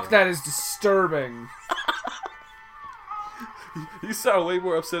fuck, that is disturbing. You sound way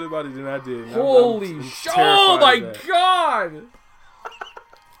more upset about it than I did. Holy shit. Oh my god!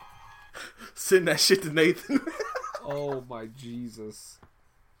 Send that shit to Nathan. Oh my Jesus.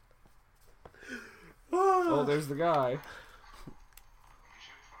 Oh, there's the guy.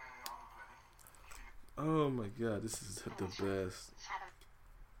 Oh my god, this is the best.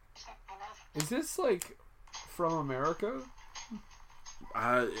 Is this like from America?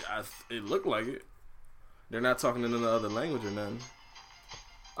 It looked like it. They're not talking in another language or nothing.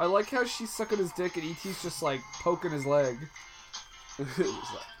 I like how she's sucking his dick and E.T.'s just like poking his leg. It's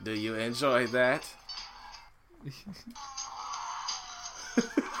like, do you enjoy that?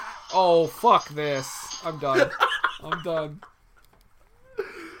 Oh, fuck this. I'm done. I'm done.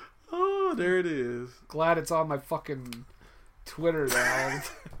 Oh, there it is. Glad it's on my fucking Twitter now.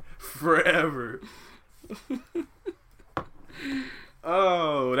 Forever.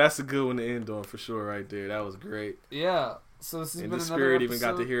 Oh, that's a good one to end on for sure right there. That was great. Yeah. So this has And been the another spirit episode. even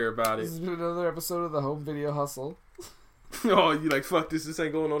got to hear about This it. has been another episode of the Home Video Hustle. Oh, you like, fuck this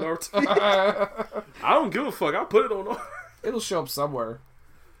ain't going on RT. I don't give a fuck. I'll put it on. It'll show up somewhere.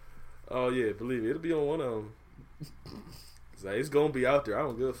 Oh, yeah, believe it. It'll be on one of them. It's gonna be out there. I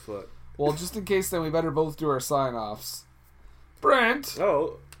don't give a fuck. Well, just in case, then we better both do our sign-offs. Brent!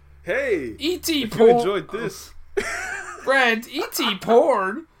 Oh, hey! E.T. If you porn! enjoyed this, Brent, E.T.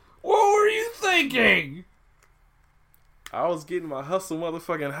 porn? What were you thinking? I was getting my hustle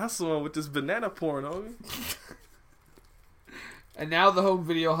on with this banana porn on me. And now the Home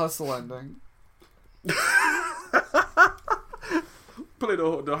Video Hustle ending. Play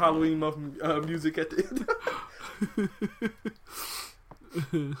the Halloween month music at the end.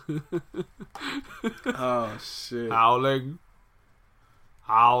 Oh, shit. Howling.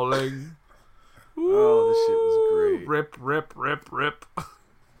 Howling. Oh, this shit was great. Rip, rip, rip, rip.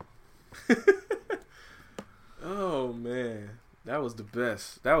 Oh, man. That was the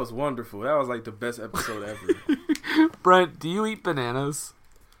best. That was wonderful. That was like the best episode ever. Brent, do you eat bananas?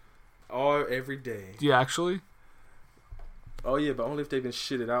 Every day. Do you actually? Oh, yeah, but only if they've been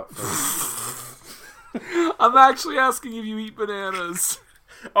shitted out first. I'm actually asking if you eat bananas.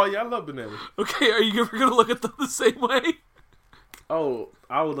 Oh, yeah, I love bananas. Okay, are you ever going to look at them the same way? Oh,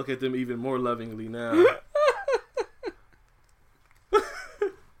 I would look at them even more lovingly now.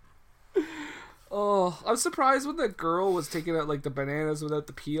 Oh, I'm surprised when that girl was taking out like the bananas without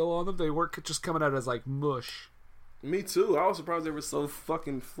the peel on them. They weren't just coming out as like mush. Me too. I was surprised they were so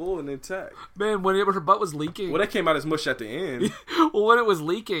fucking full and intact. Man, when her butt was leaking. Well, they came out as mush at the end. Well, when it was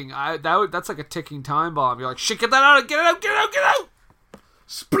leaking, that's like a ticking time bomb. You're like, shit, get that out! Get it out! Get it out! Get it out!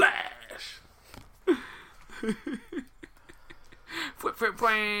 Splash! Flip, flip,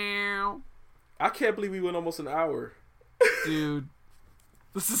 blam. I can't believe we went almost an hour. Dude,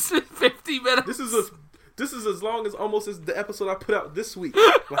 this is 50 minutes. This is as long as almost as the episode I put out this week.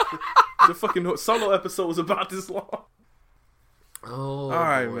 Like, the fucking solo episode was about this long. Oh, all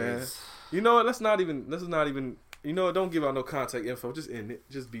right, boys. man. You know what? Let's not even. You know what? Don't give out no contact info. Just end it.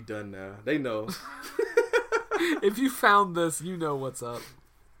 Just be done now. They know. If you found this, you know what's up.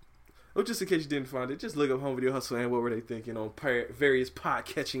 Well, just in case you didn't find it, just look up Home Video Hustle and what were they thinking on various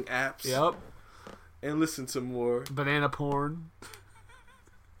pod-catching apps. Yep. And listen to more. Banana porn.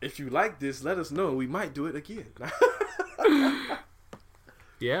 If you like this, let us know. We might do it again.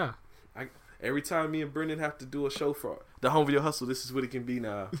 Yeah. Every time me and Brendan have to do a show for the Home Video Hustle, this is what it can be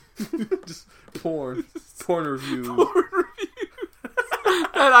now. Just porn reviews. Porn reviews.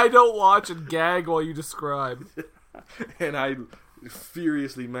 And I don't watch and gag while you describe. And I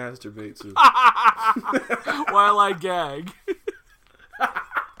furiously masturbate too. While I gag.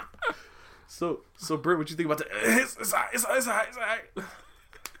 So Britt, what you think about the? It's high.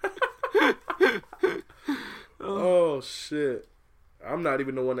 Oh shit! I'm not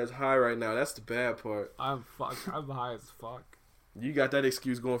even the one that's high right now. That's the bad part. I'm fucked. I'm high as fuck. You got that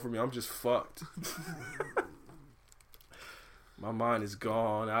excuse going for me. I'm just fucked. My mind is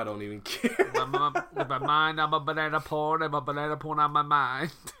gone. I don't even care. My mind, I'm a banana porn, and my banana porn on my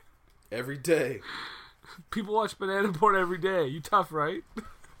mind. Every day. People watch banana porn every day. You tough, right?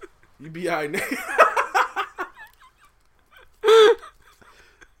 You be all right.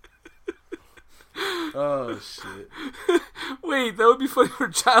 Oh shit. Wait, that would be funny for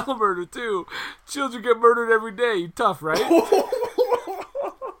child murder too. Children get murdered every day. You tough, right?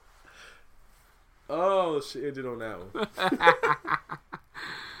 Oh shit, ended on that one.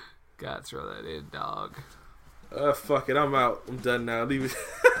 Gotta throw that in, dog. Fuck it, I'm out. I'm done now. Leave it.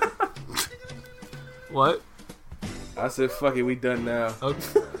 What? I said fuck it, we done now.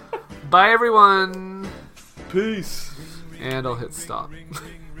 Okay. Bye everyone. Peace. And I'll hit stop.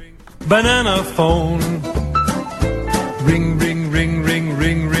 Banana phone. Ring, ring, ring, ring,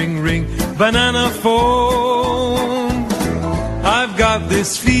 ring, ring, ring. Banana phone. I've got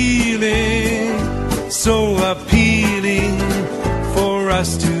this feeling so appealing for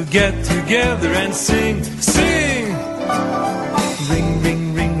us to get together and sing, sing. Ring,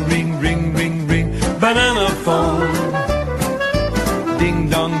 ring, ring, ring, ring, ring, ring. Banana phone. Ding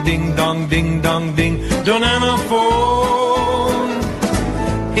dong, ding dong, ding dong, ding. Banana phone.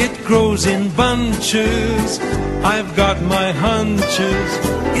 It grows in bunches. I've got my hunches.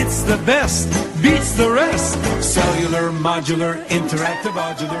 It's the best, beats the rest. Cellular, modular, interactive,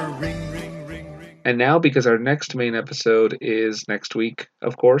 modular. Ring, ring, ring, ring. And now, because our next main episode is next week,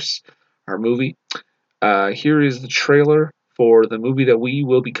 of course, our movie, here is the trailer for the movie that we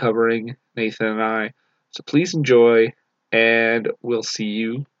will be covering, Nathan and I. So please enjoy, and we'll see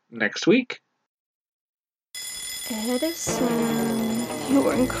you next week. Edison, you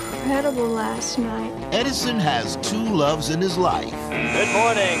were incredible last night. Edison has two loves in his life. Good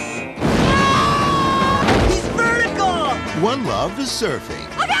morning. He's vertical! One love is surfing.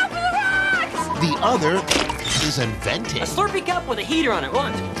 Look out for the rocks! The other is inventing. A Slurpee cup with a heater on it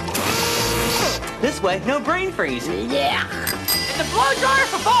once. This way, no brain freeze. Yeah. It's a blow dryer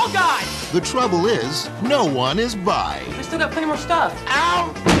for ball guys. The trouble is, no one is buying. We still got plenty more stuff.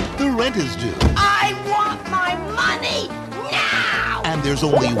 Ow! The rent is due. I want my money now! And there's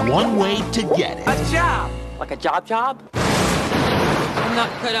only one way to get it. A job. Like a job? I'm not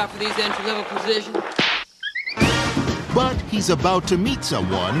cut out for these entry-level positions. But he's about to meet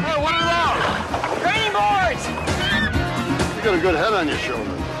someone. Hey, what are those? Training boards! You got a good head on your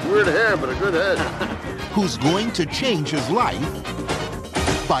shoulder. Weird hair, but a good head. Who's going to change his life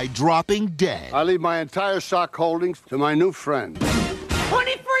by dropping dead. I leave my entire stock holdings to my new friend. $23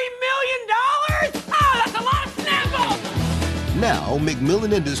 million? Oh, that's a lot of snazzle! Now,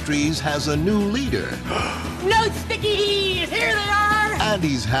 McMillan Industries has a new leader. No stickies! Here they are! And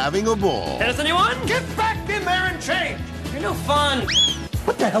he's having a ball. Has anyone? Get back in there and change! You're no fun!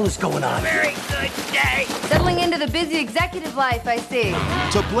 What the hell is going on? Very good day! Settling into the busy executive life, I see.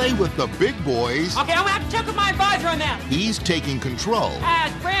 To play with the big boys, Okay, I'm gonna have to check with my advisor on that. he's taking control.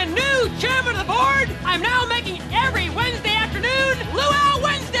 As brand new chairman of the board, I'm now making every Wednesday afternoon Luau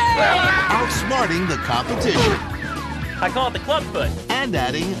Wednesday! Outsmarting the competition. I call it the club foot. And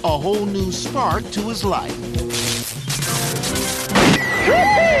adding a whole new spark to his life.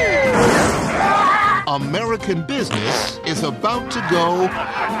 American business is about to go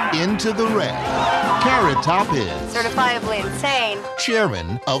into the red. Carrot Top is Certifiably insane.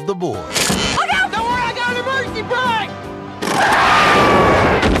 chairman of the board. Look out! Don't worry, I got an emergency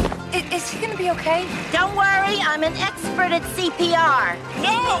brake! Is he gonna be okay? Don't worry, I'm an expert at CPR.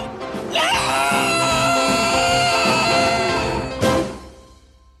 No! Yeah!